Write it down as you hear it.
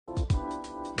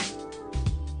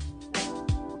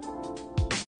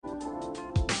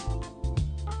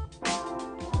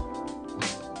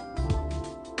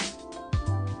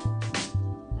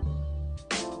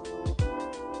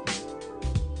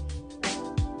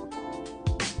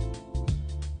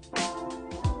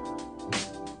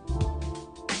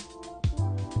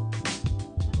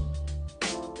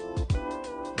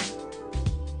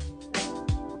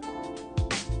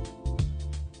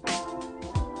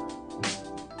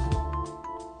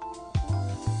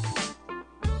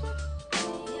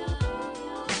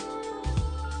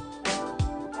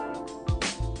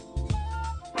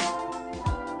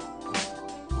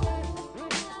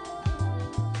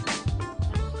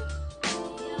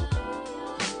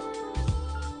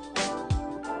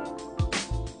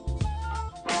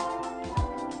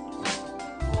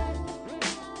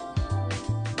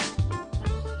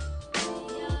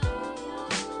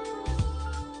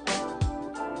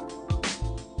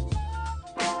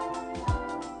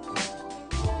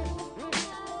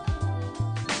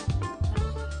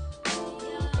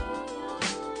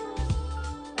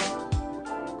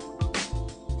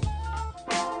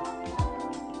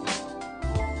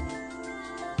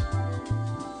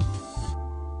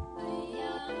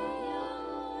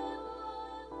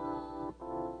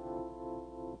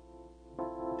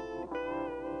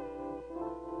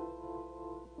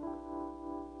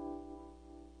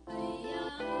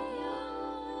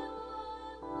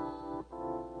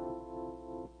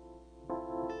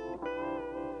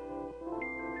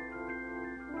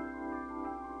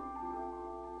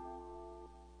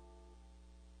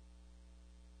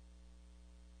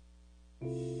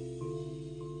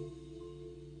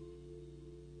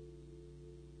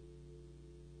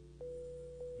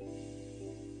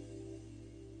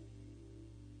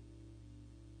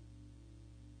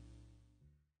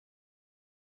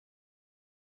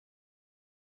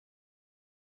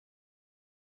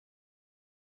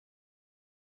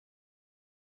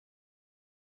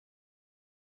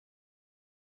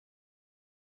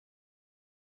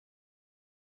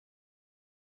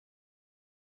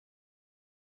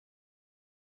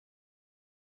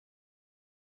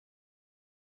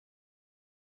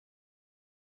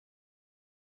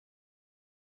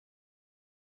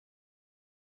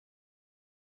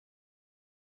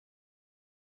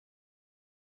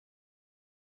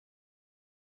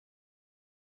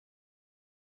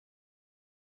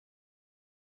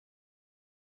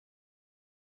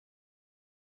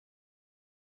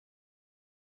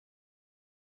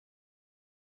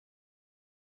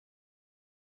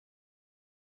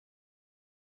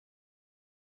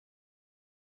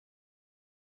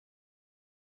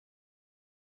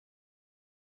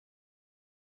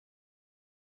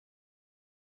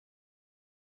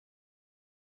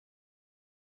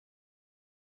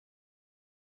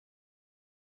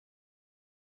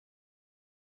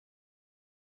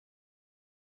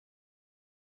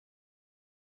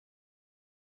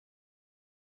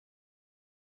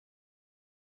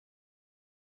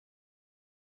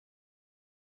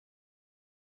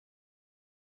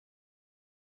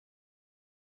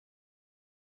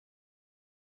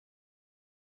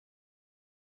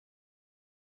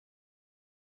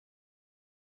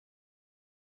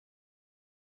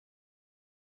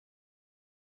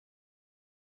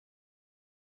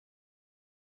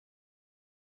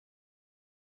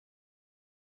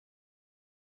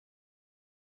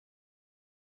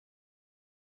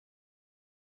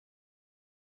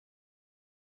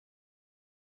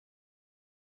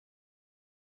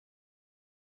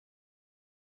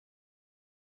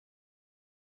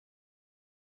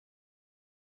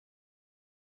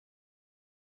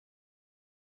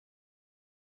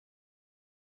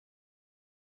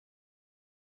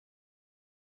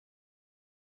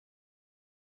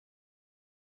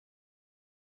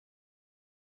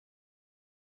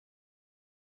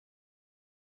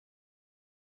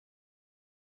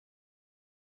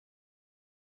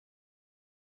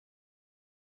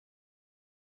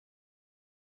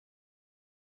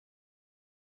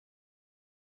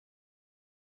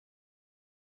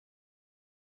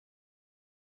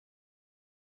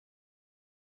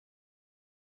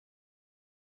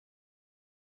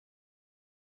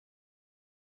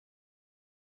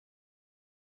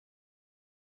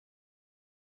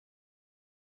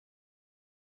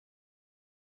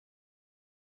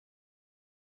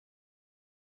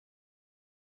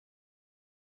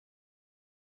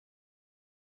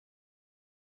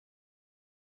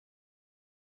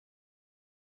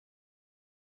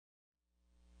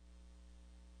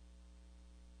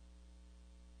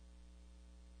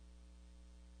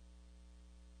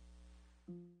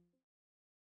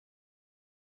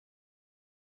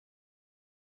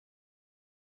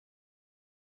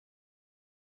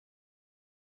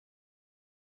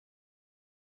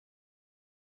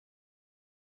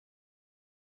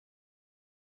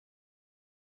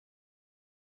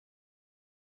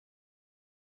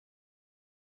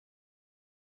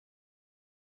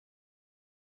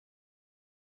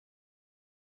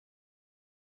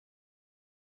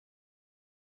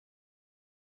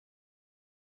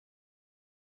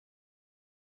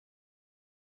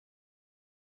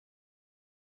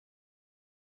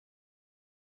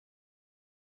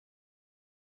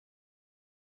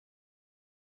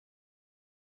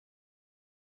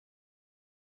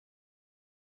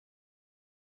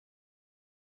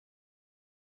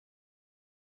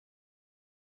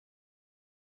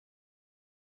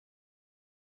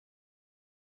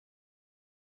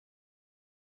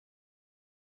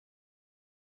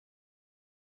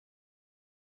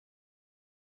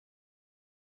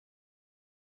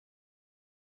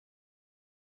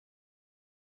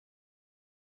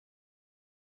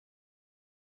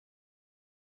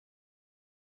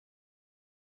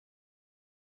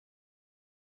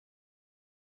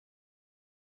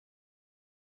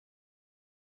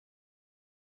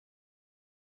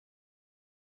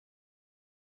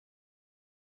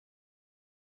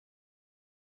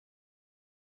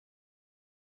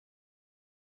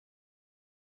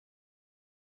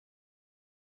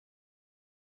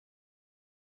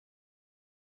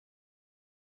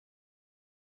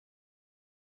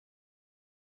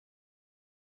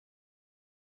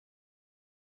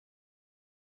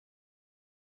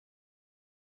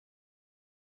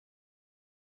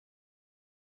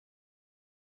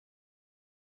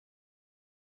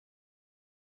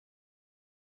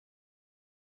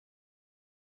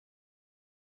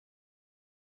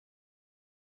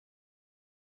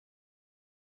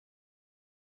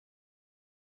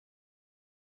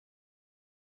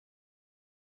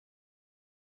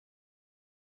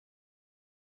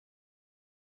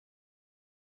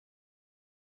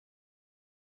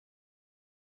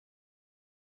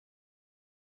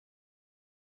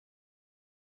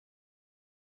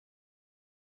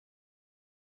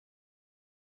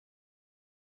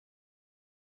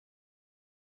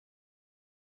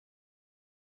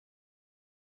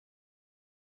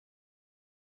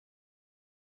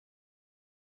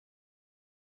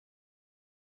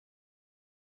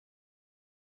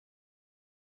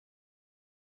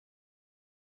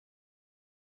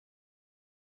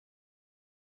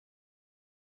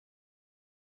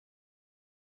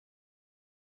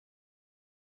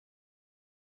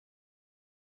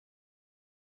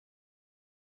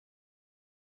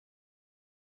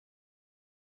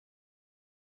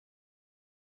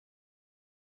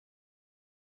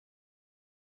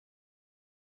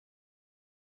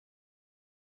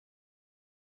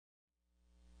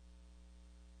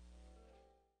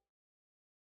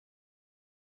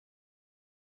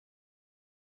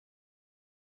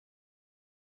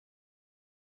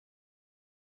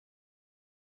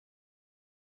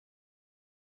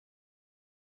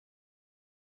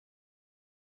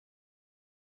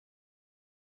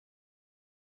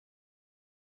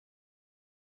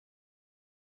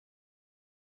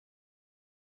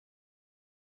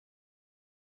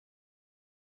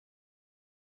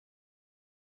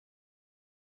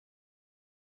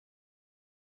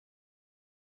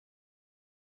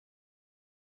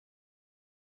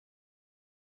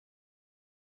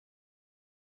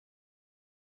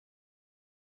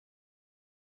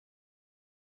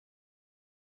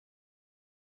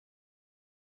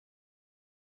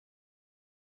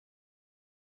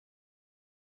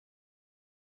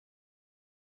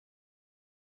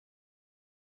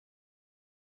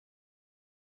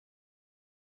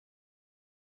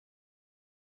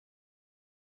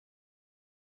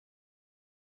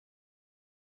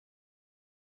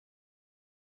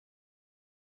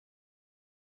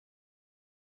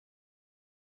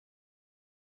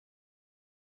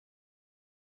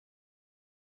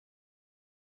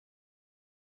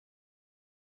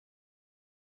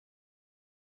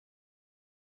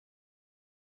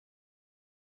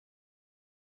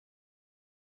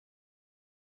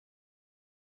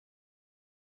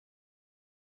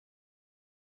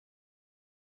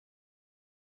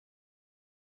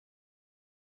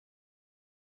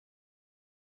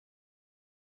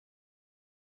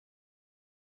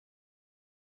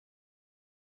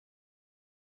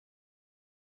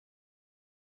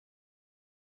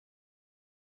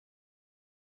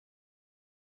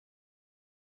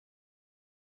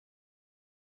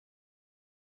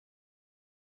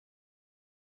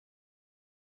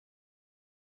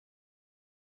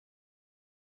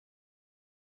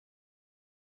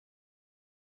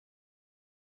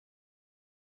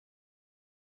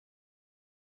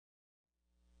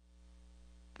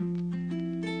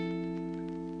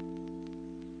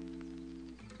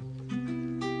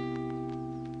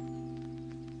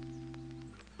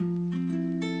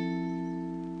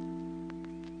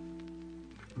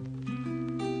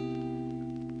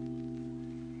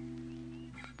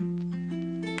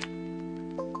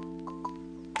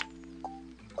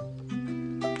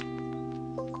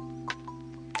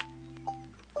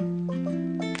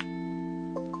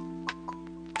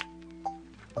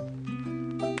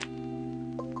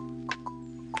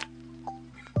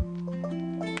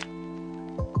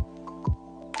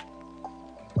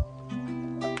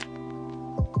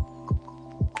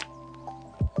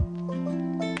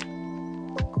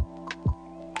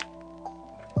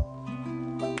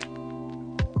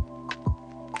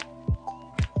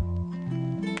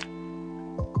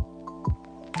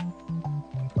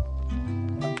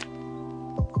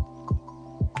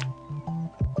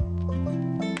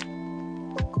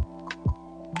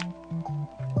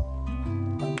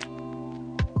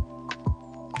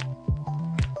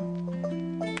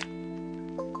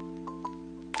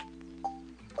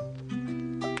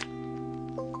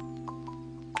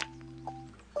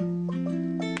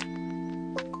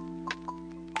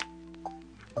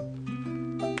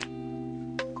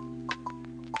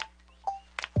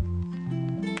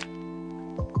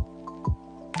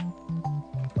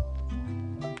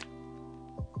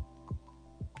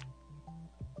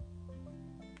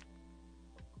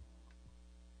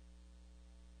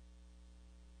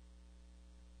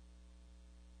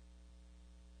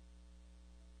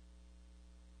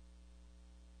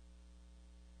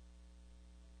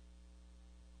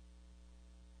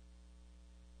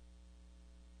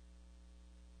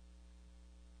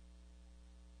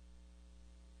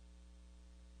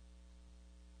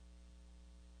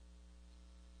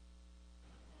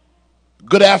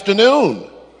Good afternoon.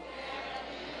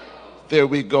 There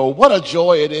we go. What a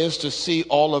joy it is to see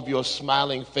all of your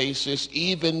smiling faces,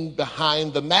 even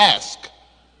behind the mask.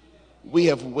 We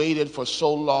have waited for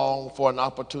so long for an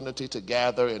opportunity to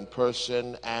gather in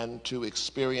person and to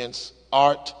experience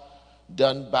art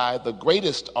done by the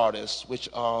greatest artists, which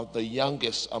are the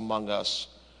youngest among us.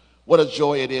 What a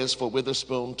joy it is for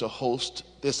Witherspoon to host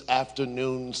this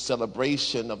afternoon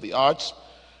celebration of the arts.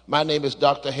 My name is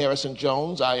Dr. Harrison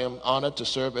Jones. I am honored to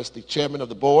serve as the chairman of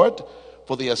the board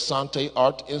for the Asante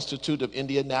Art Institute of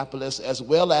Indianapolis, as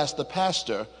well as the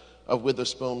pastor of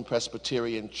Witherspoon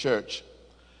Presbyterian Church.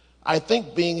 I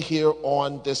think being here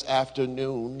on this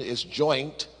afternoon is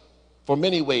joint for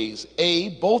many ways. A,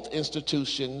 both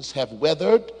institutions have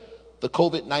weathered the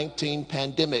COVID-19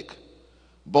 pandemic.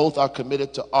 Both are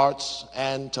committed to arts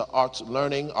and to arts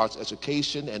learning, arts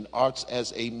education, and arts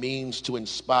as a means to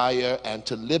inspire and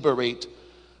to liberate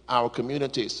our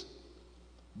communities.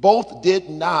 Both did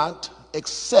not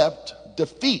accept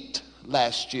defeat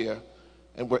last year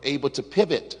and were able to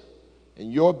pivot.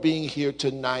 And your being here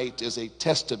tonight is a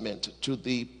testament to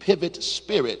the pivot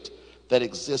spirit that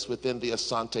exists within the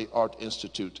Asante Art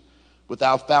Institute. With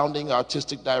our founding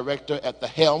artistic director at the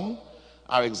helm,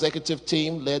 our executive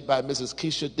team led by Mrs.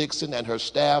 Keisha Dixon and her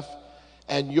staff,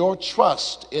 and your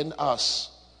trust in us.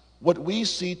 What we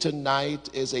see tonight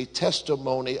is a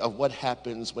testimony of what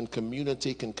happens when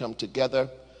community can come together,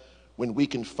 when we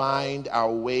can find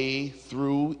our way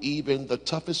through even the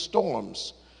toughest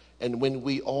storms, and when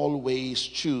we always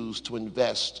choose to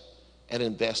invest and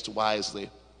invest wisely.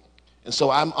 And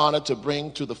so I'm honored to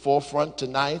bring to the forefront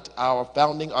tonight our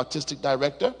founding artistic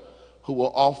director, who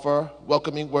will offer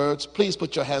welcoming words. Please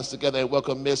put your hands together and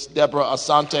welcome Miss Deborah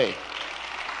Asante.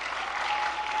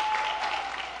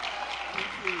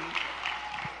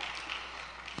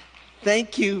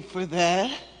 Thank you for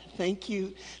that. Thank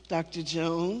you, Dr.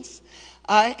 Jones.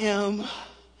 I am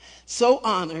so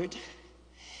honored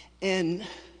and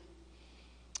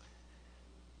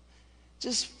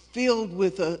just filled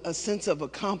with a sense of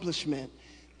accomplishment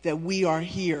that we are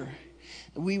here.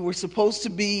 We were supposed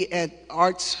to be at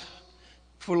Arts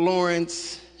for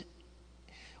Lawrence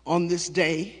on this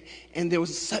day, and there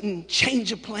was a sudden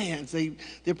change of plans.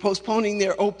 They're postponing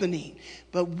their opening.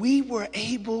 But we were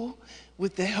able,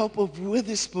 with the help of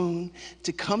Witherspoon,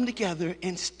 to come together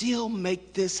and still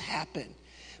make this happen.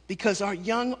 Because our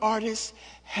young artists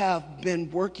have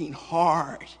been working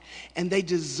hard, and they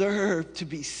deserve to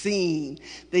be seen.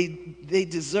 They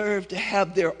deserve to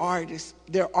have their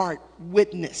art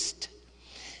witnessed.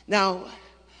 Now,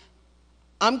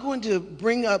 I'm going to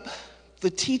bring up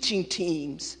the teaching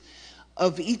teams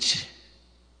of each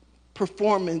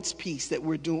performance piece that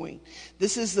we're doing.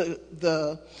 This is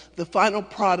the final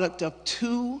product of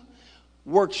 2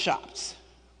 workshops.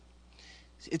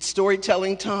 It's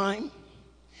Storytelling Time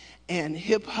and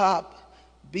hip hop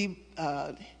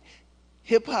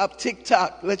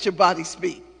TikTok, Let Your Body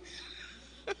Speak.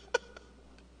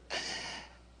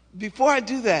 Before I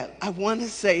do that, I want to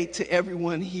say to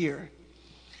everyone here,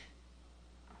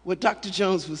 what Dr.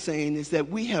 Jones was saying is that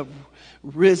we have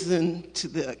risen to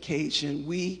the occasion.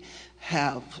 We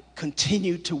have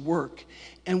continued to work,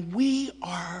 and we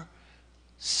are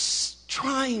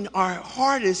trying our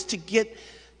hardest to get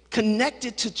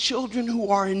connected to children who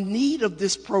are in need of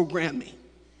this programming.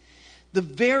 The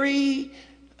very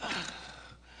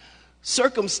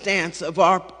circumstance of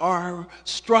our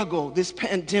struggle, this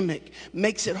pandemic,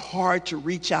 makes it hard to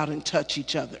reach out and touch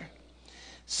each other.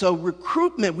 So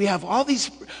recruitment, we have all these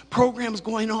programs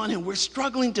going on, and we're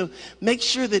struggling to make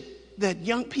sure that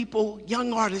young people,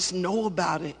 young artists know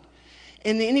about it.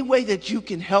 In any way that you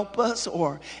can help us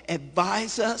or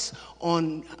advise us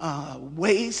on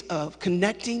ways of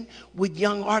connecting with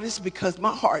young artists, because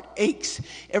my heart aches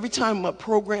every time a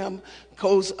program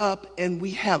goes up and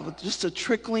we have just a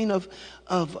trickling of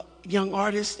young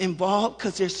artists involved,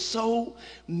 because there's so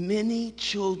many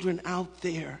children out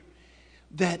there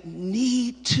that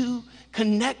need to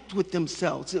connect with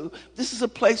themselves. This is a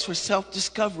place for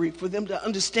self-discovery, for them to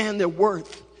understand their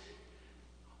worth.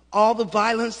 All the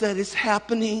violence that is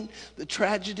happening, the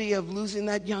tragedy of losing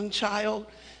that young child,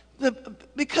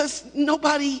 because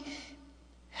nobody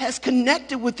has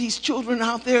connected with these children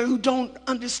out there who don't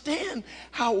understand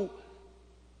how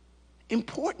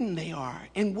important they are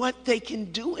and what they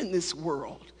can do in this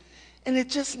world. And it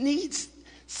just needs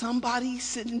somebody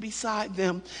sitting beside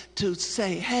them to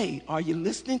say, hey, are you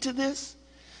listening to this?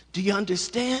 Do you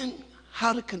understand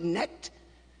how to connect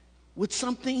with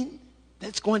something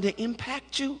that's going to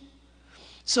impact you?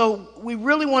 So we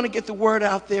really want to get the word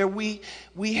out there. We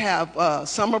have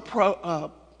summer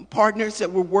partners that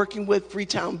we're working with.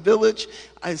 Freetown Village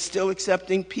is still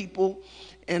accepting people,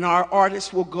 and our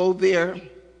artists will go there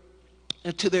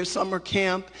to their summer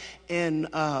camp and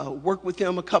work with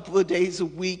them a couple of days a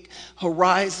week.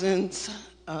 Horizons,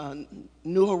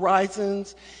 New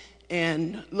Horizons,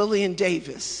 and Lillian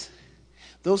Davis.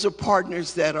 Those are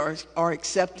partners that are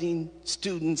accepting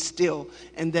students still,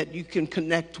 and that you can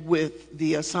connect with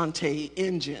the Asante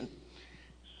engine.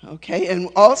 Okay, and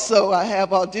also I have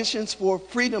auditions for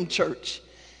Freedom Church,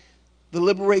 the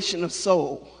Liberation of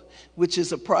Soul, which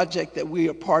is a project that we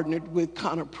are partnered with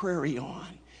Connor Prairie on.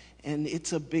 And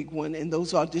it's a big one, and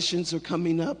those auditions are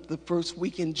coming up the first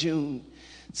week in June.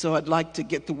 So I'd like to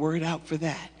get the word out for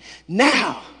that.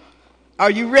 Now, are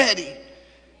you ready?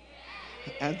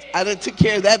 I done took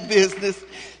care of that business.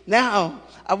 Now,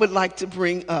 I would like to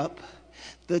bring up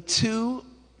the two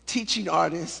teaching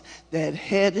artists that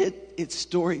headed its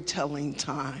Storytelling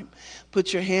Time.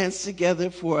 Put your hands together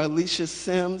for Alicia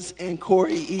Sims and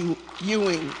Corey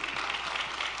Ewing.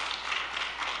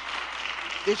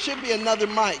 There should be another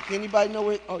mic. Anybody know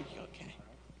it? Oh, okay.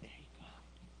 There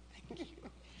you go.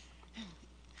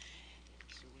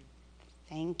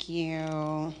 Thank you. Thank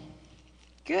you.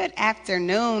 Good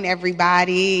afternoon,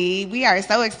 everybody. We are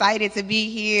so excited to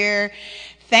be here.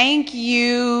 Thank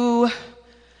you,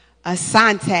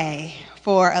 Asante,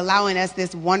 for allowing us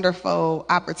this wonderful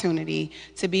opportunity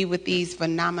to be with these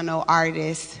phenomenal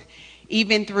artists.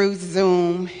 Even through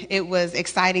Zoom, it was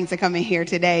exciting to come in here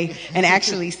today and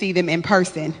actually see them in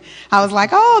person. I was like,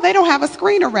 oh, they don't have a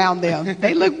screen around them.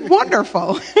 They look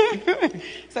wonderful.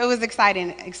 So it was an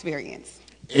exciting experience.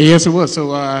 Yes, it was.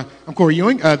 So I'm Corey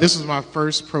Ewing. This was my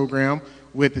first program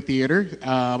with the theater.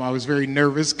 I was very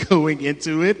nervous going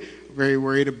into it, very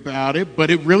worried about it,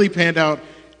 but it really panned out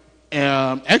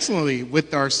excellently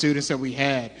with our students that we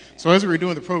had. So as we were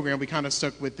doing the program, we kind of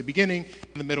stuck with the beginning,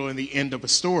 the middle, and the end of a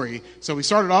story. So we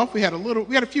started off, we had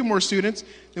a few more students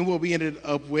than what we ended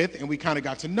up with, and we kind of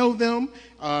got to know them.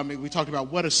 We talked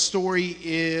about what a story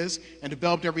is and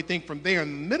developed everything from there.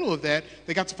 In the middle of that,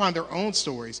 they got to find their own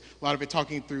stories. A lot of it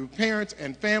talking through parents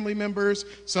and family members,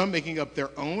 some making up their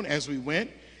own as we went.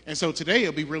 And so today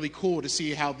it'll be really cool to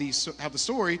see how the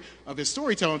story of this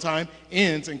Storytelling Time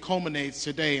ends and culminates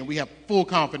today. And we have full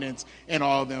confidence in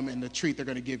all of them and the treat they're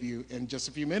going to give you in just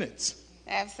a few minutes.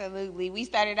 Absolutely. We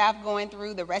started off going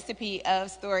through the recipe of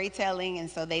storytelling,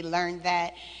 and so they learned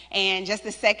that. And just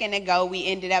a second ago, we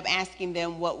ended up asking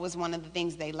them what was one of the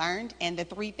things they learned. And the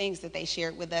three things that they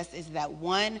shared with us is that,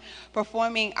 one,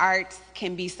 performing arts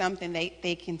can be something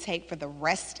they can take for the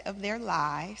rest of their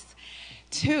lives.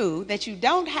 Two, that you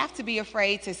don't have to be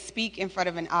afraid to speak in front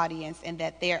of an audience, and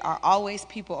that there are always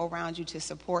people around you to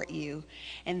support you.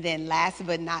 And then last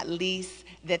but not least,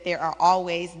 that there are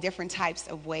always different types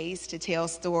of ways to tell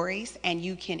stories, and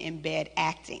you can embed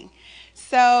acting.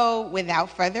 So without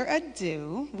further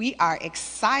ado, we are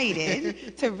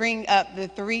excited to bring up the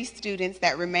three students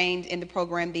that remained in the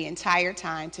program the entire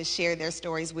time to share their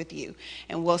stories with you.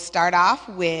 And we'll start off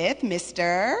with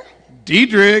Mr.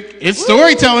 Diedrich, it's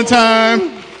Storytelling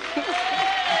Time.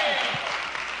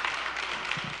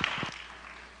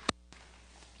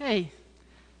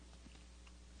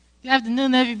 Good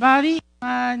afternoon, everybody.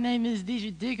 My name is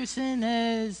Deidre Dickerson,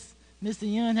 as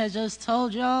Mr. Ewan has just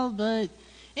told y'all. But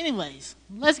anyways,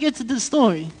 let's get to the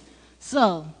story.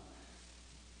 So,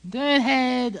 Darren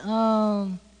had,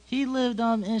 he lived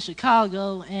in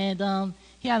Chicago, and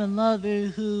he had a mother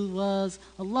who was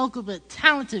a local but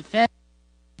talented family.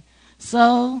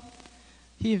 So,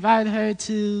 he invited her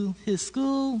to his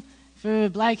school for a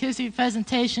Black History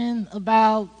presentation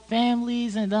about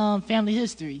families and family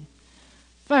history.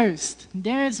 First,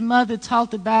 Darren's mother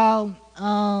talked about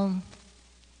how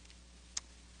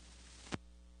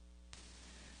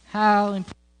important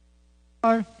they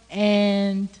are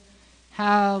and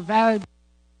how valuable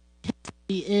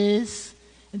history is.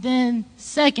 And then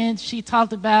second, she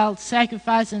talked about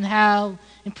sacrifice and how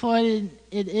important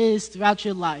it is throughout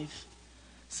your life.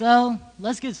 So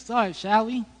let's get started, shall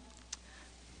we?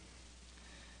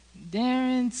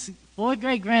 Darren's fourth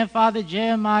great-grandfather,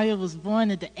 Jeremiah, was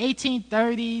born in the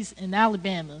 1830s in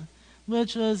Alabama,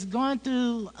 which was going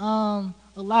through a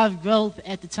lot of growth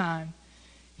at the time.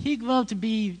 He grew up to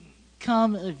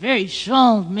become a very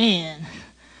strong man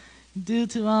due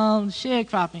to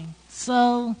sharecropping.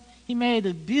 So he married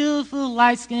a beautiful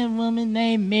light-skinned woman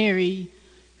named Mary,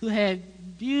 who had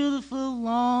beautiful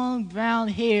long brown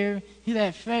hair, who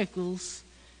had freckles,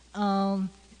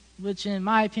 which in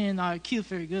my opinion are cute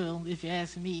for a girl, if you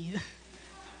ask me.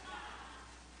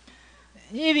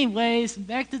 Anyways,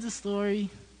 back to the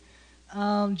story.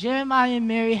 Jeremiah and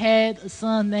Mary had a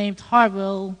son named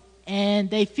Harwell, and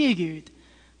they figured,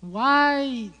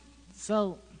 why?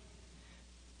 So,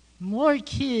 more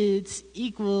kids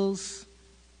equals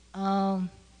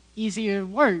easier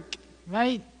work,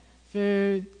 right?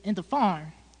 In the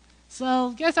farm.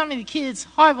 So, guess how many kids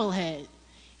Harwell had?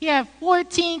 He had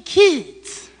 14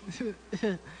 kids.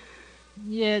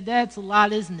 Yeah, that's a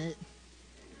lot, isn't it?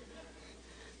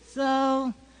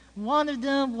 So, one of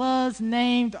them was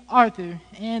named Arthur,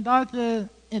 and Arthur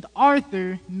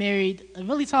married a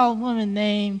really tall woman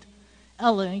named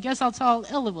Ella. And guess how tall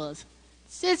Ella was?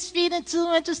 6 feet and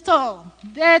 2 inches tall.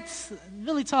 That's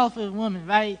really tall for a woman,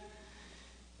 right?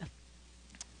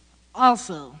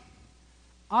 Also,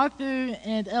 Arthur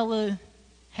and Ella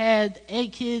had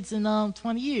 8 kids in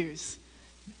 20 years.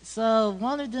 So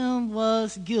one of them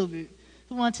was Gilbert,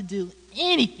 who wanted to do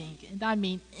anything, and I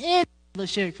mean anything but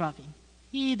sharecropping.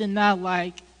 He did not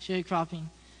like sharecropping.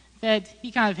 In fact,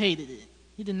 he kind of hated it.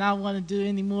 He did not want to do it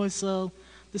anymore. So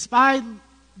despite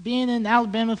being in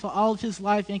Alabama for all of his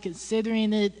life and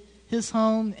considering it his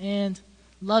home and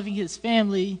loving his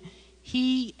family,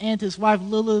 he and his wife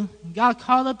Lula got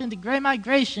caught up in the Great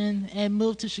Migration and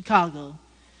moved to Chicago.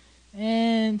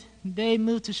 And they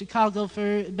moved to Chicago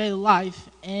for a better life,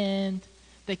 and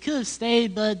they could have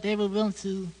stayed, but they were willing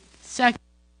to sacrifice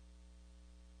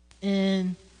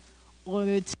in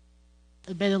order to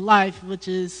a better life, which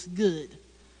is good.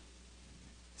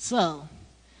 So,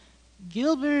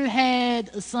 Gilbert had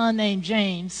a son named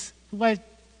James, who worked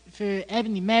for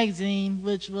Ebony magazine,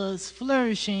 which was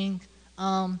flourishing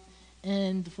in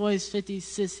the 40s, 50s,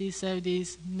 60s,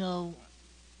 70s,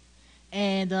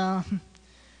 and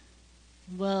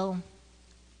well,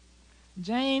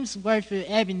 James worked for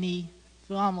Ebony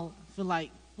for like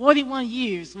 41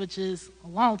 years, which is a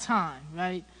long time,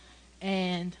 right?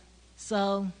 And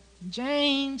so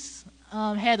James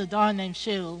had a daughter named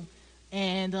Cheryl,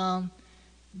 and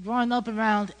growing up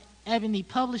around Ebony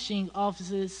publishing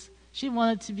offices, she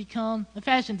wanted to become a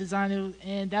fashion designer,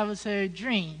 and that was her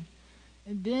dream.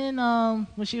 And then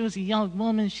when she was a young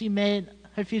woman, she met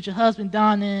her future husband,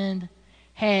 Don, and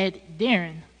had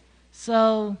Darren.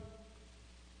 So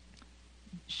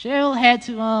Cheryl had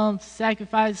to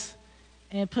sacrifice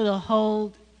and put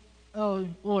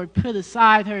put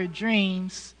aside her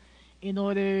dreams in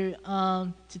order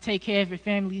to take care of her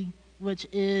family, which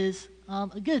is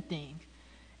a good thing.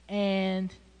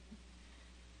 And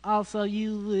also,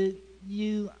 you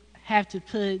have to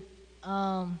put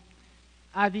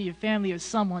either your family or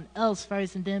someone else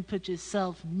first, and then put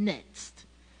yourself next.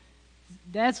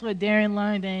 That's what Darren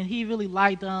learned, and he really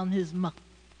liked his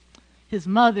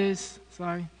mother's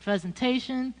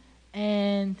presentation,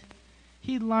 and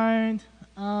he learned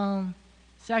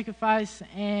sacrifice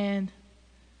and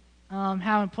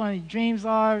how important dreams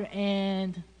are,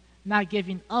 and not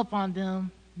giving up on them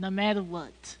no matter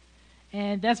what.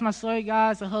 And that's my story,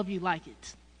 guys. I hope you like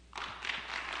it.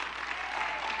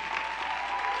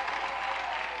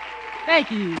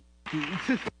 Thank you.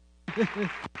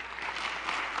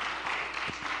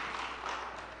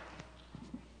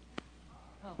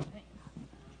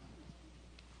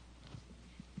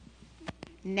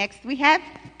 Next, we have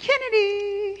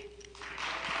Kennedy.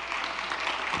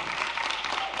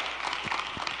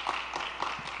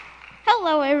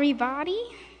 Hello, everybody.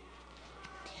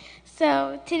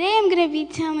 So today I'm going to be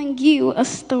telling you a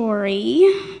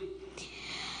story.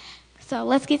 So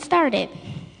let's get started.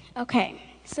 Okay,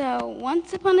 so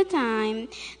once upon a time,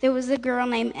 there was a girl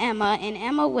named Emma, and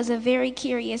Emma was a very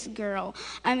curious girl.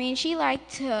 I mean, she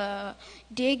liked to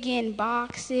dig in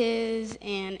boxes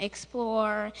and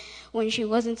explore when she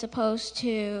wasn't supposed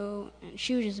to, and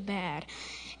she was just bad.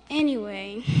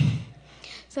 Anyway,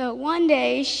 so one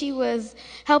day she was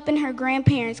helping her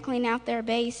grandparents clean out their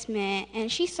basement,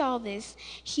 and she saw this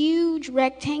huge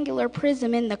rectangular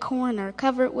prism in the corner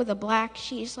covered with a black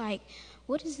sheet. She's like,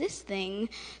 what is this thing?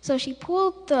 So she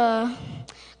pulled the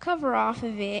cover off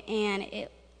of it, and it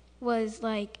was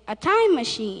like a time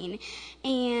machine.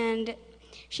 And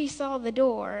she saw the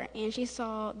door, and she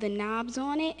saw the knobs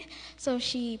on it. So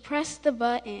she pressed the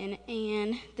button,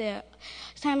 and the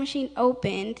time machine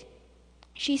opened.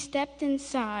 She stepped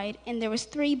inside, and there was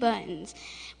 3 buttons.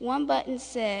 One button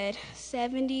said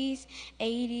 70s,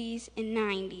 80s, and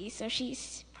 90s. So she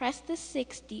pressed the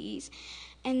 60s,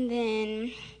 and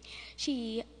then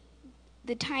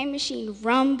the time machine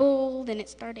rumbled, and it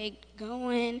started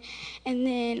going. And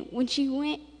then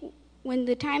when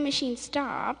the time machine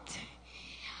stopped,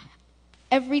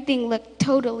 everything looked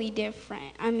totally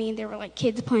different. I mean, there were like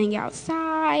kids playing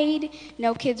outside.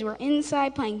 No kids were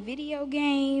inside playing video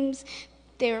games.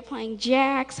 They were playing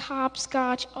jacks,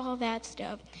 hopscotch, all that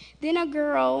stuff. Then a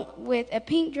girl with a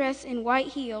pink dress and white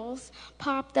heels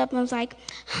popped up and was like,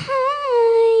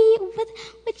 hi,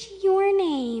 what's your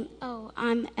name? Oh,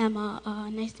 I'm Emma.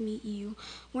 Nice to meet you.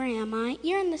 Where am I?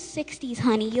 You're in the 60s,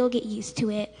 honey. You'll get used to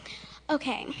it.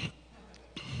 Okay.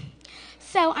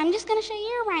 So I'm just going to show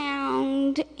you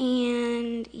around,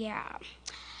 and yeah.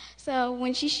 So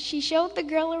when she showed the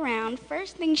girl around,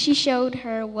 first thing she showed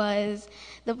her was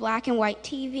the black and white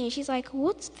TV. And she's like,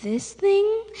 what's this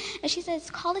thing? And she said, it's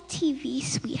called a TV,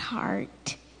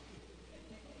 sweetheart.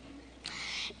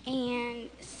 And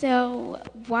so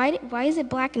why is it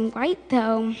black and white,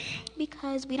 though?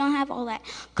 Because we don't have all that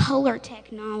color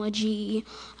technology.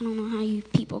 I don't know how you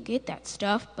people get that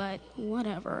stuff, but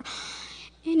whatever.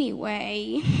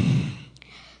 Anyway,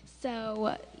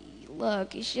 so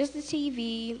look, it's just a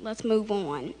TV. Let's move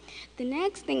on. The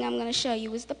next thing I'm going to show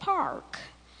you is the park.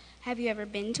 Have you ever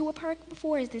been to a park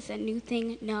before? Is this a new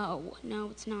thing? No,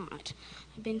 it's not.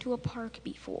 I've been to a park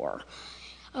before.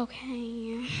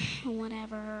 Okay,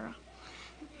 whatever.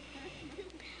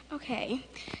 Okay,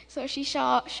 so she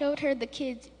showed her the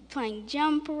kids playing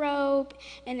jump rope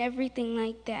and everything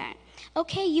like that.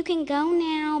 Okay, you can go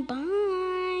now.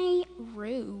 Bye.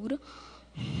 Rude.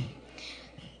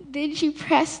 Then she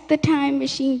pressed the time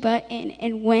machine button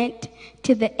and went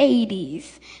to the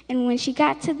 80s. And when she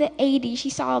got to the 80s, she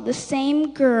saw the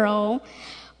same girl,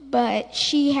 but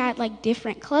she had like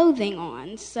different clothing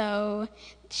on. So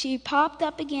she popped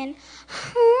up again.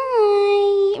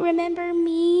 Hi, remember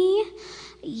me?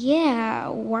 Yeah,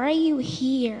 why are you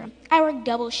here? I work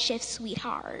double shift,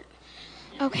 sweetheart.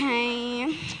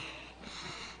 Okay.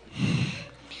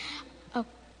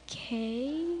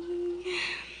 Okay.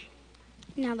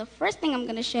 Now, the first thing I'm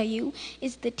going to show you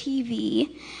is the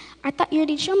TV. I thought you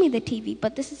already showed me the TV,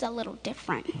 but this is a little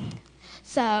different.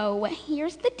 So,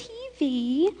 here's the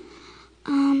TV.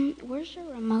 Where's your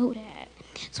remote at?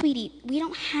 Sweetie, we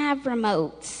don't have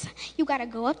remotes. You got to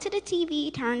go up to the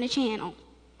TV, turn the channel.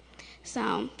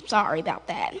 So, sorry about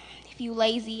that. If you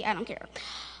lazy, I don't care.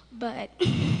 But,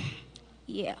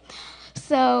 yeah.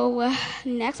 So,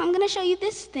 next I'm going to show you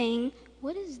this thing.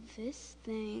 What is this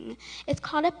thing? It's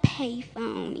called a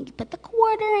payphone. You put the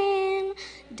quarter in,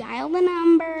 dial the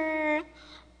number,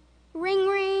 ring,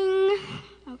 ring.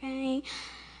 Okay.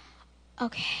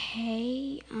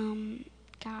 Okay,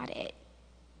 got it.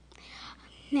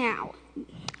 Now,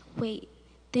 wait.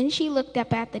 Then she looked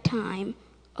up at the time.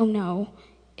 Oh no,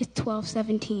 it's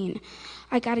 12:17.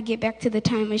 I gotta get back to the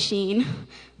time machine.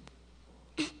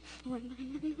 Run.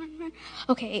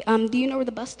 Okay, do you know where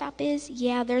the bus stop is?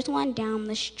 Yeah, there's one down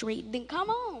the street. Then come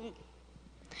on.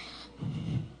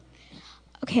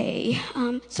 Okay,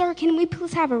 sir, can we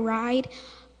please have a ride?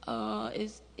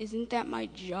 Isn't that my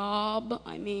job?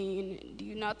 I mean, do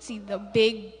you not see the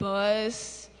big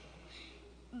bus?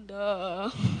 Duh.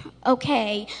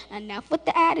 Okay, enough with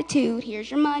the attitude. Here's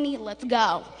your money. Let's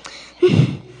go.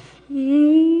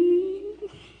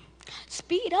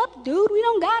 Speed up, dude. We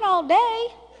don't got all day.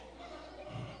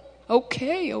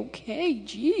 Okay,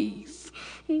 jeez.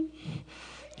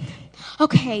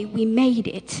 Okay, we made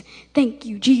it. Thank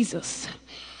you, Jesus.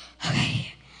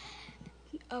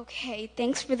 Okay,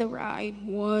 thanks for the ride.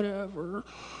 Whatever.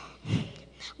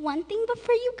 One thing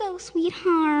before you go,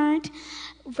 sweetheart.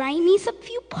 write me some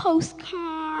few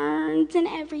postcards and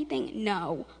everything.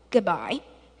 No, goodbye.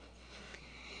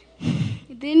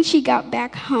 Then she got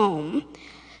back home.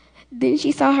 Then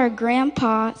she saw her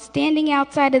grandpa standing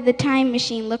outside of the time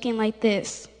machine looking like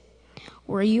this.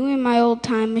 Were you in my old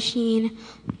time machine?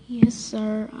 Yes,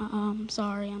 sir. I'm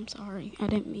sorry. I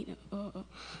didn't mean it.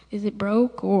 Is it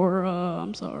broke or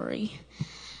I'm sorry.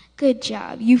 Good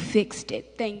job. You fixed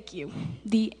it. Thank you.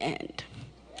 The end.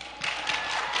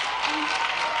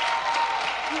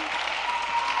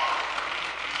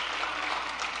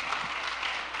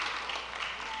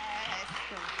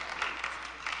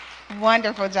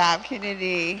 Wonderful job,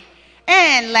 Kennedy.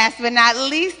 And last but not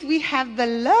least, we have the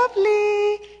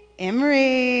lovely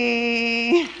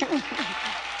Emery.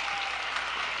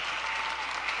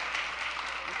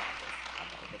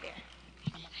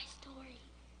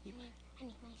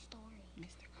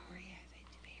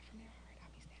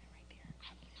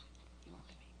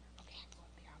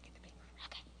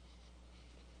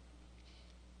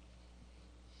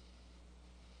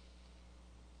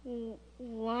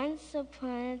 Once upon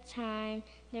a time,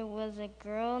 there was a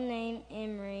girl named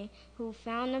Emery who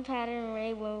found a patterned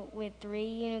rainbow with 3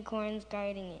 unicorns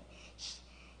guarding it.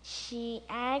 She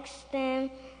asked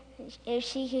them if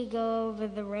she could go over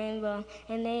the rainbow,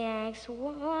 and they asked,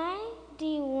 "Why do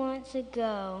you want to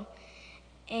go?"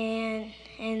 And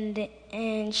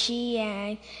she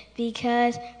asked,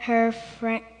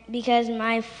 because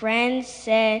my friend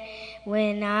said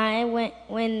when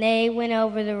they went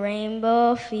over the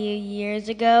rainbow a few years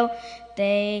ago,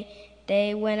 they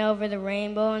went over the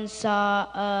rainbow and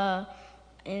saw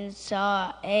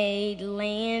a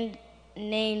land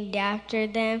named after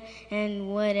them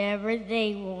and whatever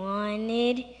they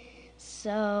wanted.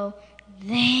 So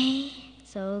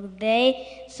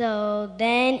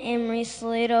then Emery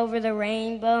slid over the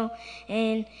rainbow,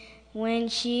 and when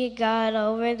she got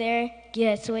over there,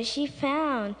 guess what she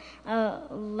found? A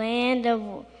land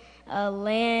of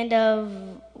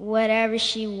whatever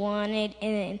she wanted,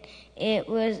 and it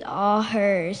was all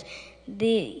hers.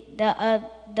 The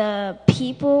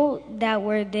people that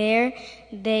were there,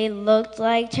 they looked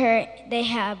like her. They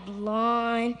had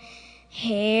blonde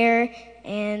hair,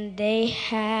 and they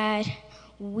had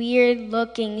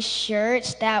weird-looking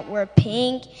shirts that were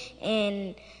pink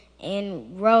and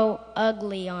wrote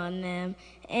ugly on them.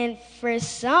 And for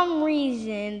some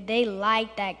reason, they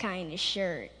liked that kind of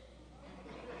shirt.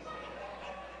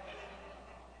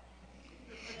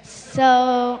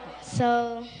 So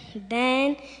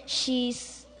then she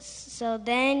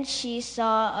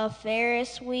saw a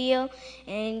Ferris wheel,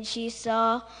 and she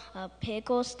saw a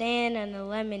pickle stand and a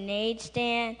lemonade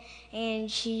stand,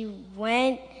 and first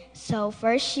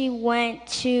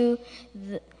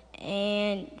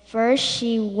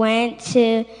she went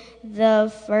to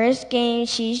the first game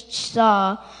she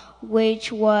saw,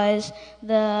 which was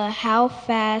the How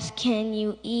Fast Can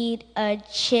You Eat a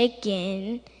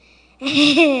Chicken?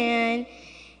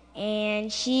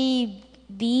 And she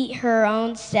beat her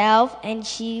own self, and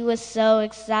she was so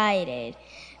excited.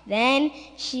 Then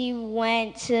she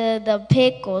went to the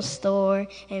pickle store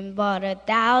and bought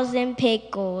 1,000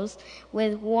 pickles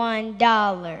with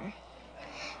 $1.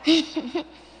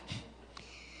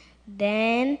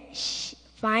 Then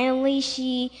finally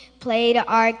she played an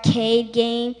arcade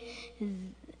game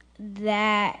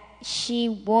that she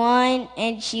won,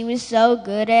 and she was so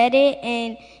good at it,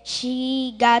 and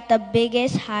she got the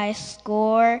biggest high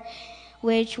score,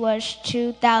 which was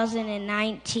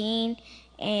 2019,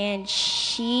 and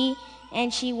she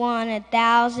won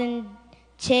 1,000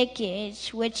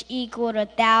 tickets, which equaled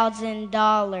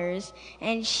 $1,000,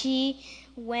 and she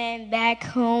went back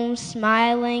home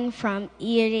smiling from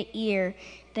ear to ear.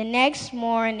 The next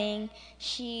morning,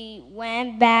 she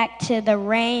went back to the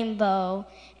rainbow,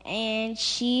 and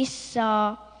she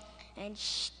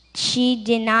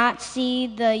did not see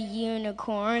the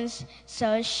unicorns,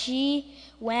 so she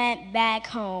went back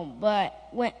home. But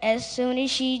as soon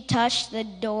as she touched the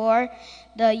door,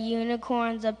 the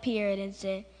unicorns appeared and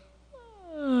said,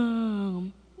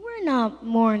 "We're not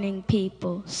morning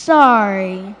people.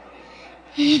 Sorry."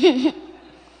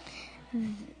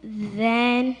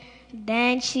 Then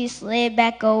she slid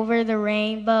back over the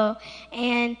rainbow,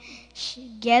 and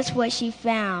guess what she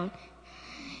found?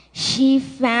 She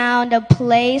found a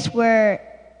place where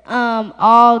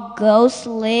all ghosts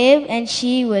live, and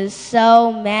she was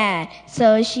so mad.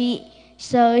 So she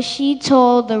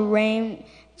told the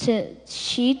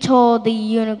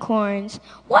unicorns,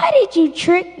 "Why did you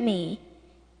trick me?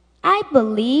 I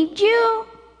believed you.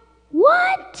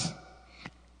 What?"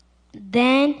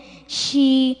 Then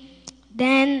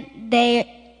they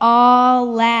all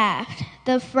laughed.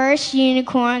 The first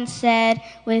unicorn said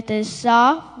with a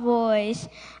soft voice,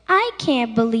 "I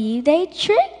can't believe they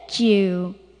tricked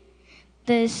you."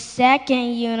 The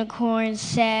second unicorn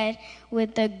said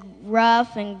with a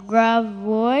rough and gruff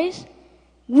voice,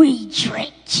 "We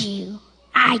tricked you.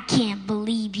 I can't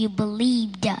believe you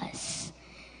believed us."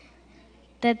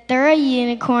 The third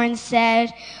unicorn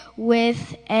said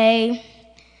with a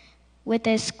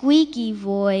squeaky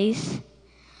voice,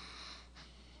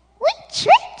 "We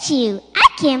tricked you. I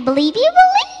can't believe you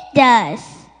believed us.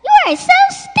 You are so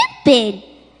stupid."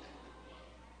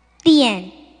 The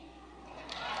end.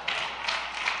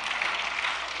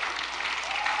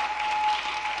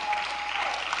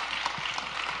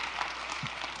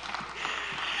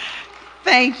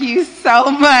 Thank you so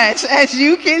much. As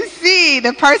you can see,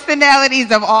 the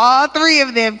personalities of all three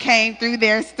of them came through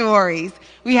their stories.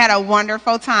 We had a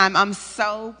wonderful time. I'm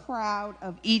so proud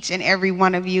of each and every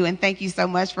one of you, and thank you so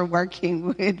much for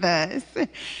working with us.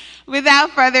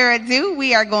 Without further ado,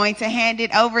 we are going to hand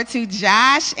it over to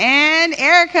Josh and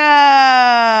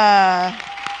Erica.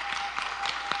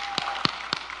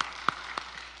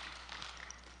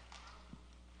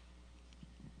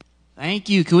 Thank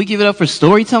you. Can we give it up for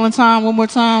Storytelling Time one more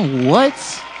time? What?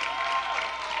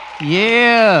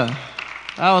 Yeah.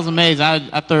 That was amazing.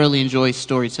 I thoroughly enjoy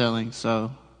storytelling, so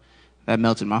that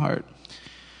melted my heart.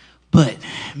 But,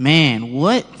 man,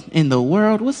 what in the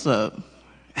world? What's up?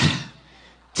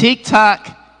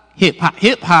 TikTok,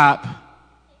 hip-hop,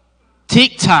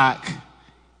 TikTok,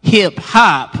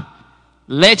 hip-hop,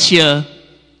 let your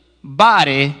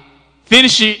body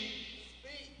finish it.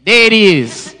 There it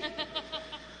is.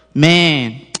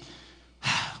 Man,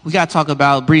 we got to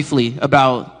talk briefly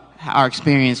about our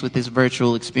experience with this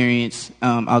virtual experience.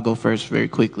 I'll go first very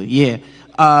quickly. Yeah,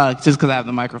 just because I have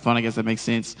the microphone, I guess that makes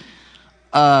sense.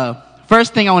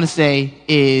 First thing I want to say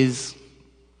is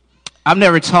I've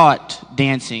never taught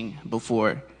dancing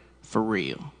before, for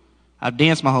real. I've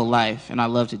danced my whole life, and I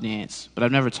love to dance, but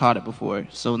I've never taught it before.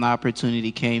 So when the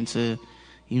opportunity came to,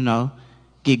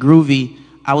 get groovy,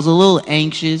 I was a little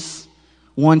anxious.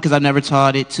 One, because I've never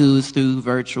taught it. Two, it's through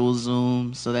virtual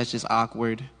Zoom, so that's just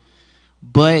awkward.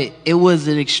 But it was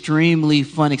an extremely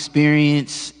fun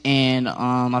experience, and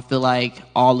I feel like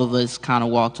all of us kind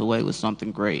of walked away with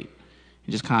something great.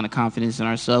 And just kind of confidence in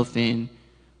ourselves and,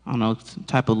 I don't know, some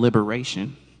type of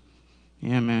liberation.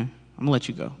 Yeah, man. I'm going to let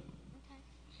you go.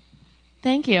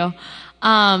 Thank you.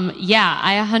 Yeah,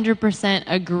 I 100%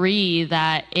 agree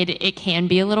that it can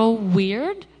be a little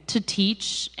weird to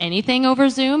teach anything over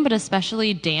Zoom, but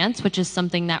especially dance, which is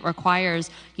something that requires,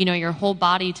 your whole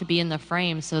body to be in the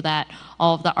frame so that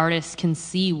all of the artists can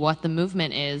see what the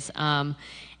movement is.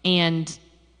 And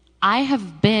I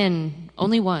have been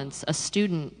only once a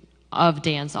student of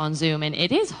dance on Zoom, and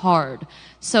it is hard.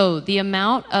 So the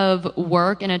amount of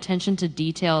work and attention to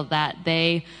detail that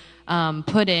they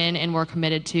put in and were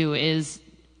committed to is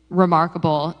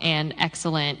remarkable and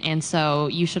excellent. And so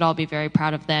you should all be very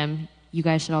proud of them. You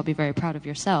guys should all be very proud of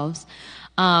yourselves.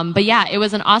 But yeah, it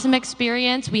was an awesome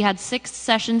experience. We had 6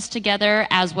 sessions together,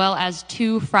 as well as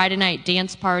 2 Friday night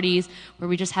dance parties where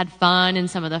we just had fun and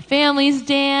some of the families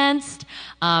danced.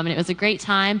 And it was a great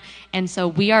time. And so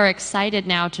we are excited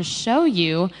now to show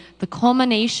you the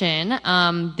culmination.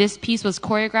 This piece was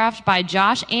choreographed by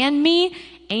Josh and me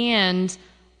and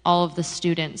all of the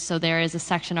students. So there is a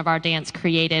section of our dance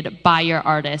created by your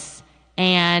artists.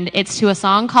 And it's to a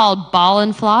song called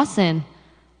Ballin' Flossin'.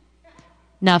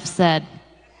 Enough said.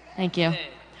 Thank you.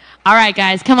 All right,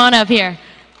 guys, come on up here.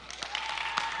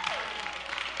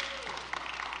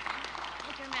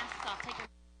 Take your masks off.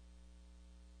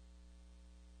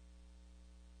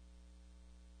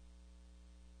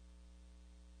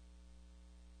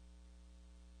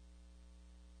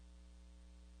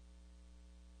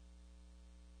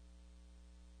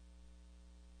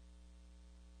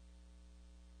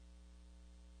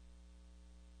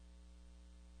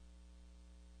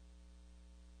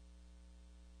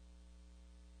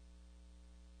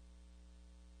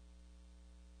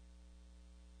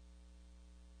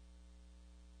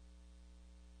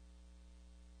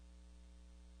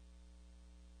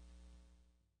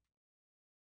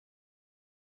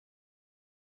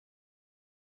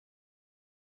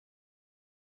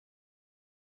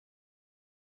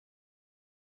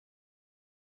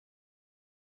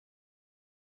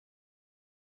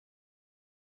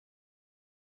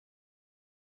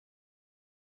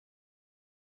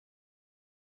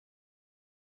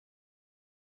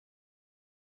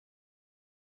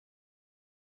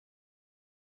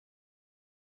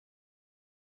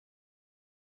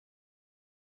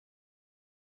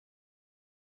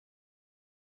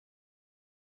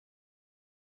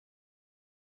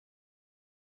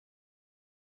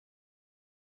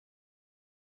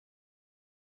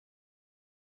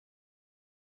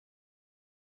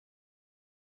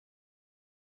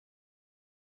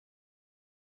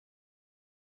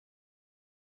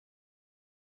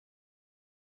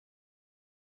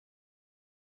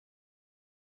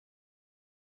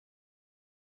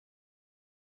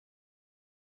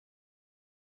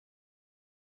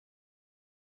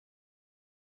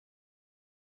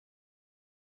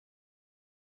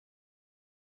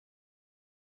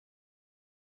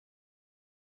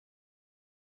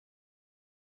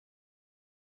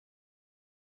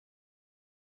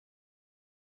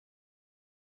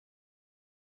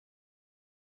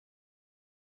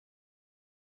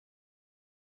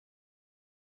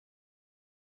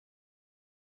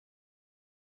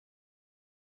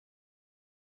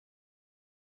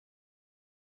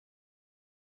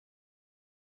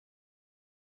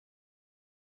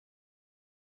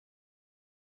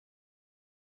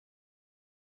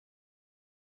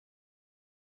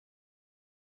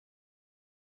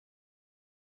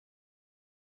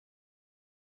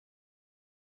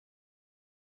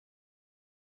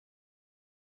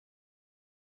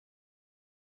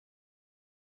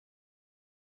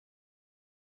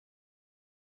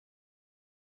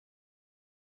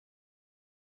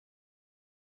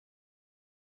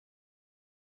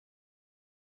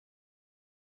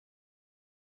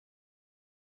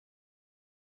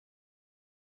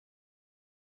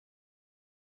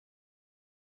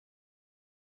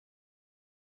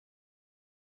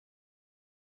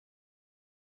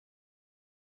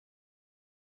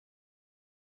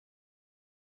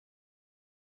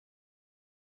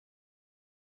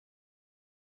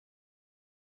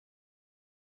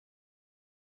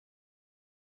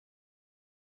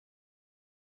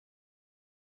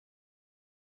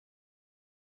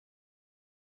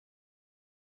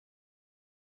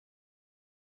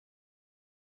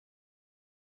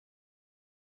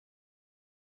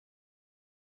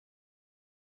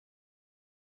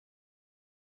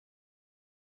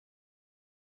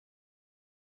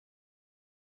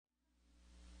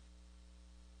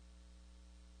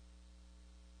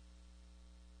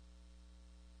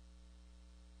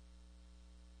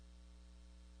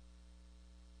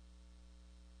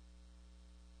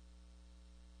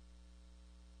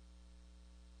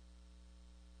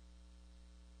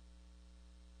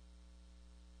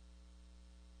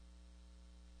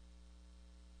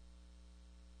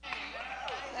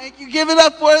 Thank you. Give it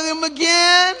up for them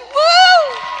again.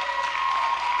 Woo!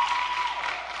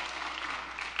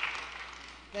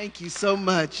 Thank you so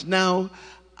much. Now,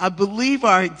 I believe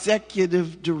our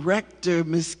executive director,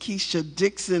 Ms. Keisha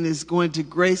Dixon, is going to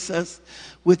grace us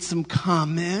with some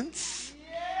comments.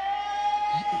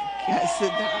 Guys, sit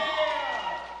down.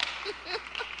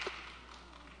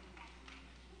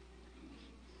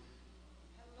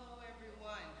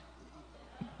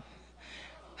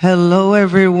 Hello,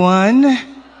 everyone.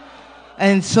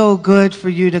 And so good for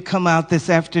you to come out this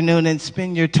afternoon and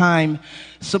spend your time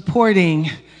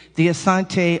supporting the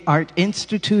Asante Art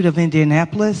Institute of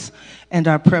Indianapolis and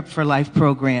our Prep for Life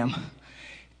program.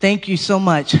 Thank you so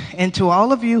much. And to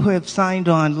all of you who have signed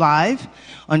on live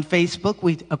on Facebook,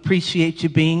 we appreciate you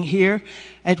being here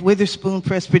at Witherspoon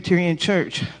Presbyterian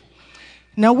Church.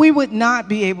 Now, we would not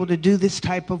be able to do this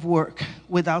type of work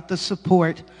without the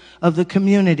support of the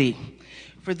community.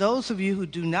 For those of you who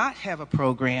do not have a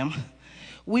program,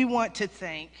 we want to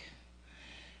thank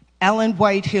Alan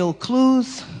Whitehill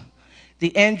Clues,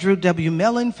 the Andrew W.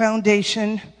 Mellon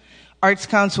Foundation, Arts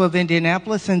Council of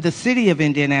Indianapolis and the City of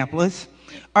Indianapolis,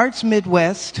 Arts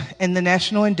Midwest, and the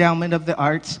National Endowment of the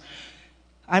Arts.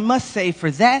 I must say,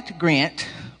 for that grant,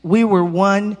 we were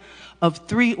one of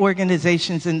 3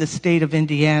 organizations in the state of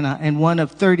Indiana and one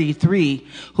of 33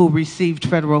 who received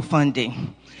federal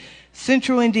funding.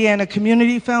 Central Indiana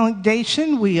Community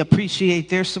Foundation, we appreciate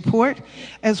their support,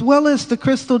 as well as the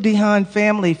Crystal DeHaan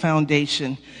Family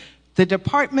Foundation. The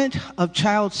Department of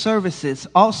Child Services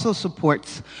also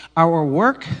supports our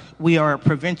work. We are a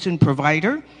prevention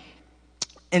provider,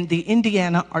 and the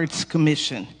Indiana Arts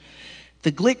Commission.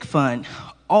 The Glick Fund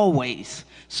always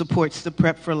supports the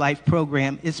Prep for Life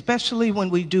program, especially when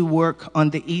we do work on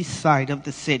the east side of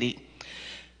the city.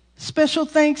 Special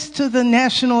thanks to the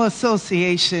National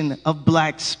Association of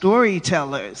Black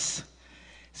Storytellers.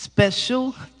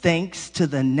 Special thanks to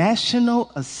the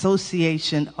National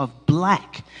Association of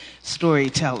Black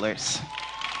Storytellers.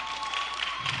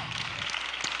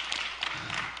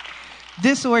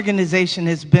 This organization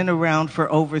has been around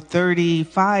for over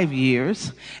 35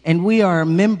 years, and we are a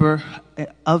member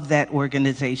of that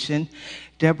organization.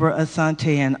 Deborah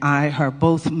Asante and I are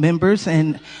both members,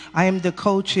 and I am the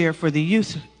co-chair for the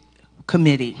youth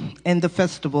committee and the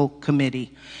festival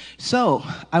committee. So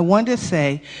I want to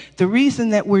say the reason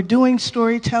that we're doing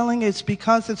storytelling is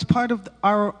because it's part of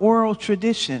our oral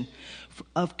tradition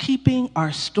of keeping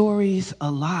our stories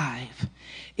alive.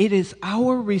 It is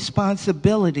our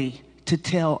responsibility to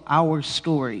tell our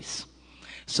stories.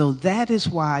 So that is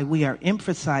why we are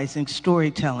emphasizing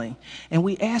storytelling. And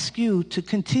we ask you to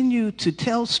continue to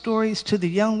tell stories to the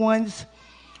young ones.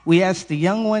 We ask the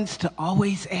young ones to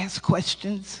always ask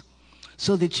questions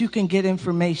so that you can get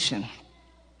information.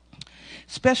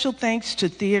 Special thanks to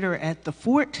Theater at the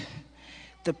Fort,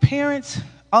 the parents,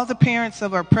 all the parents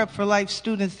of our Prep for Life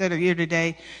students that are here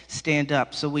today. Stand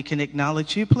up so we can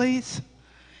acknowledge you, please.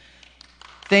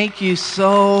 Thank you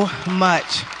so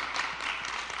much.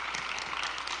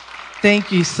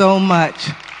 Thank you so much.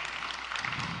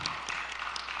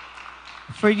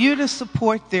 For you to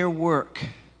support their work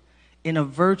in a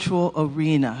virtual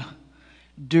arena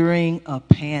during a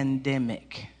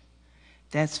pandemic,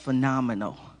 that's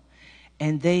phenomenal.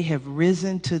 And they have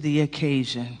risen to the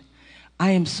occasion.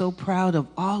 I am so proud of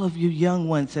all of you young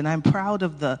ones, and I'm proud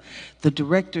of the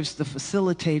directors, the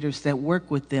facilitators that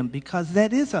work with them, because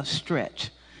that is a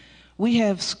stretch. We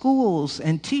have schools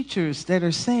and teachers that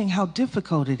are saying how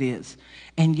difficult it is,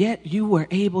 and yet you were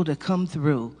able to come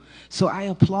through. So I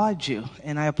applaud you,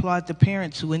 and I applaud the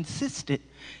parents who insisted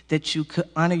that you could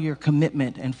honor your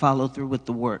commitment and follow through with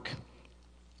the work.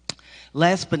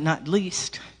 Last but not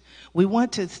least, we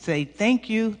want to say thank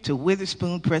you to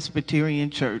Witherspoon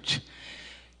Presbyterian Church.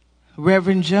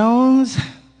 Reverend Jones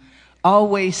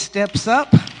always steps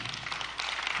up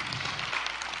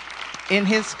in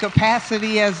his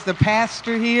capacity as the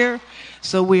pastor here,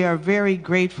 so we are very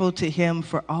grateful to him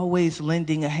for always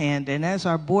lending a hand. And as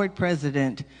our board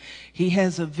president, he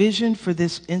has a vision for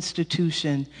this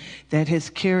institution that has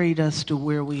carried us to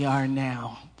where we are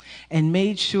now and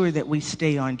made sure that we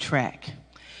stay on track.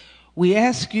 We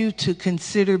ask you to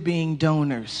consider being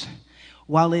donors.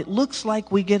 While it looks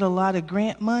like we get a lot of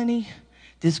grant money,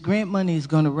 this grant money is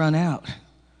going to run out.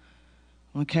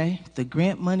 Okay? The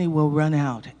grant money will run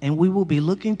out, and we will be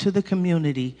looking to the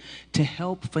community to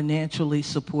help financially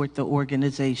support the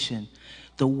organization.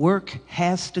 The work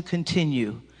has to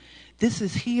continue. This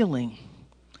is healing,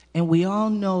 and we all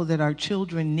know that our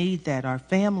children need that, our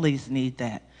families need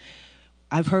that.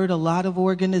 I've heard a lot of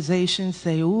organizations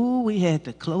say, ooh, we had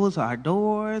to close our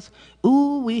doors.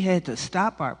 Ooh, we had to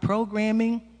stop our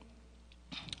programming.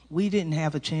 We didn't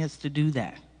have a chance to do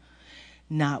that.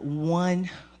 Not 1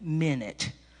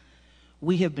 minute.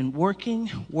 We have been working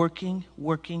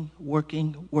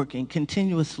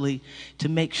continuously to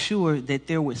make sure that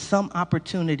there was some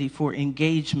opportunity for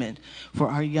engagement for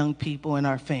our young people and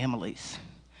our families.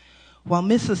 While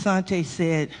Miss Asante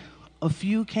said a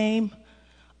few came,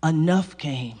 enough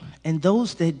came. And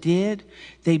those that did,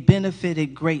 they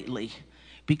benefited greatly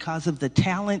because of the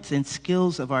talents and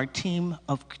skills of our team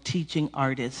of teaching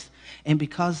artists and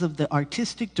because of the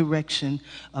artistic direction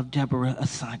of Deborah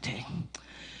Asante.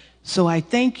 So I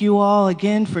thank you all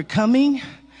again for coming,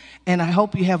 and I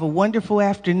hope you have a wonderful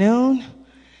afternoon.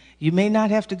 You may not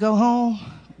have to go home,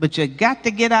 but you got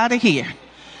to get out of here.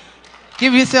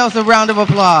 Give yourselves a round of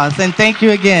applause, and thank you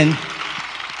again.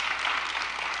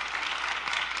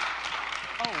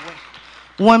 Oh, wait.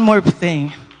 One more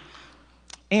thing.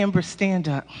 Amber, stand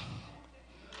up.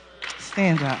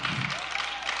 Stand up.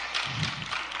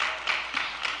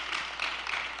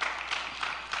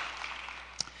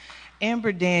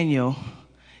 Amber Daniel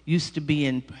used to be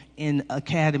in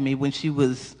academy when she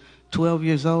was 12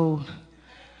 years old,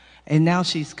 and now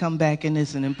she's come back and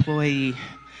is an employee.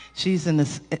 She's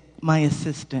my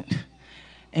assistant.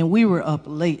 And we were up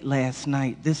late last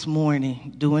night, this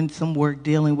morning, doing some work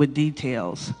dealing with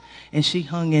details, and she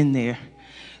hung in there.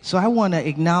 So I want to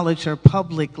acknowledge her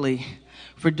publicly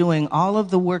for doing all of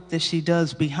the work that she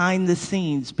does behind the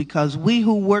scenes, because we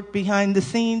who work behind the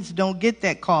scenes don't get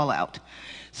that call out.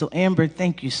 So Amber,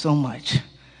 thank you so much.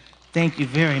 Thank you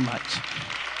very much.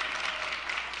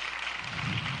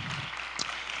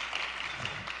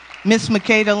 Miss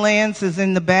Makeda Lance is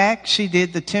in the back. She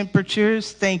did the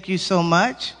temperatures. Thank you so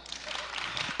much.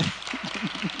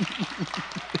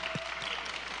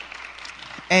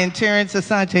 And Terrence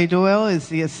Asante Doyle is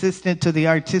the assistant to the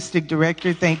artistic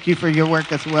director. Thank you for your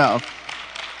work as well.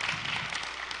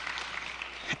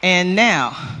 And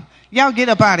now, y'all get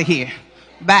up out of here.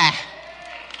 Bye.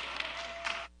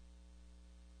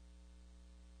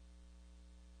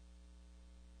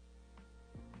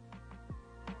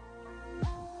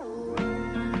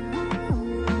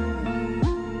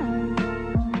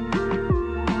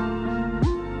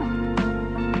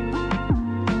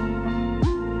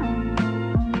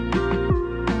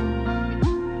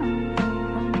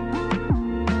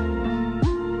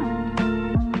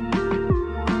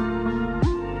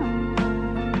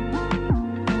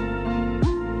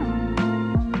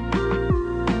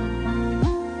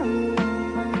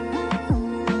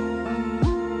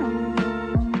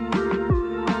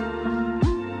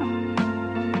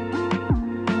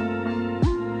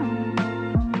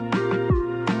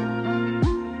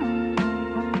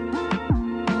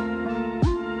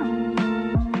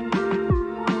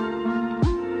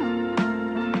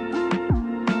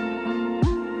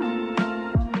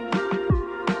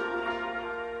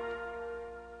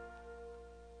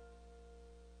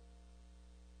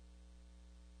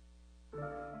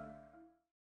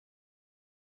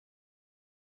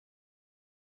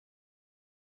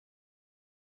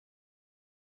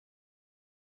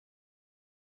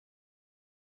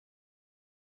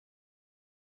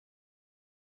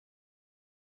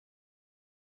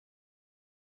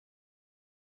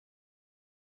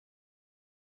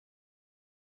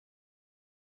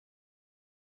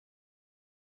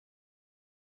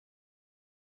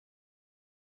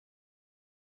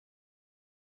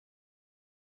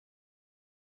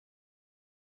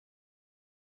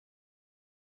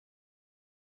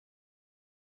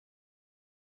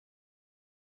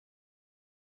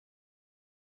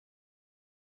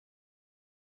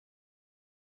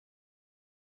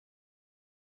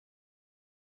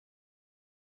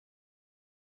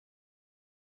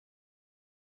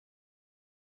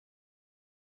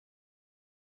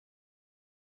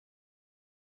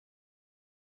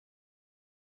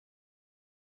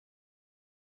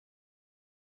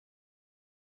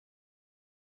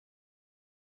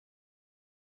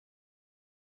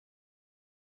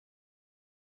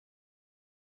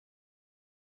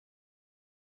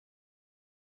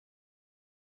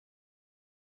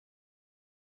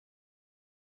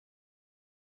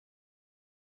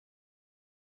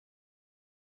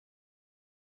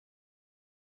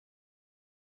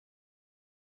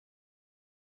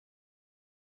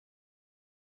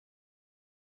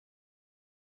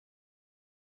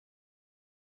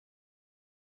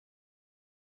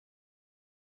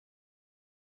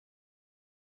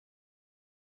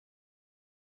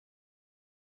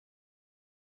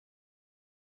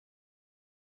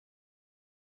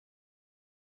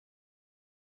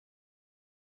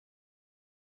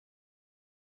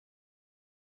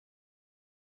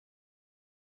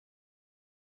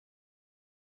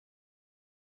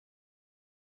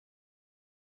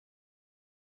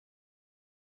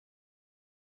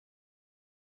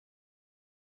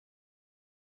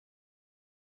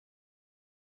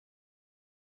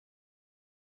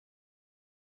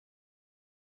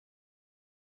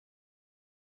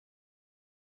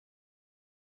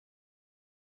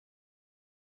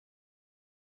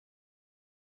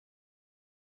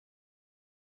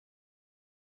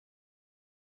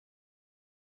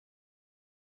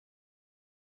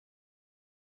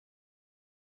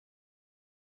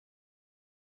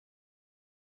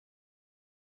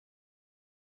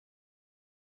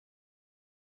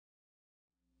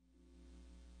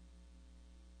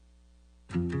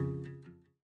 you.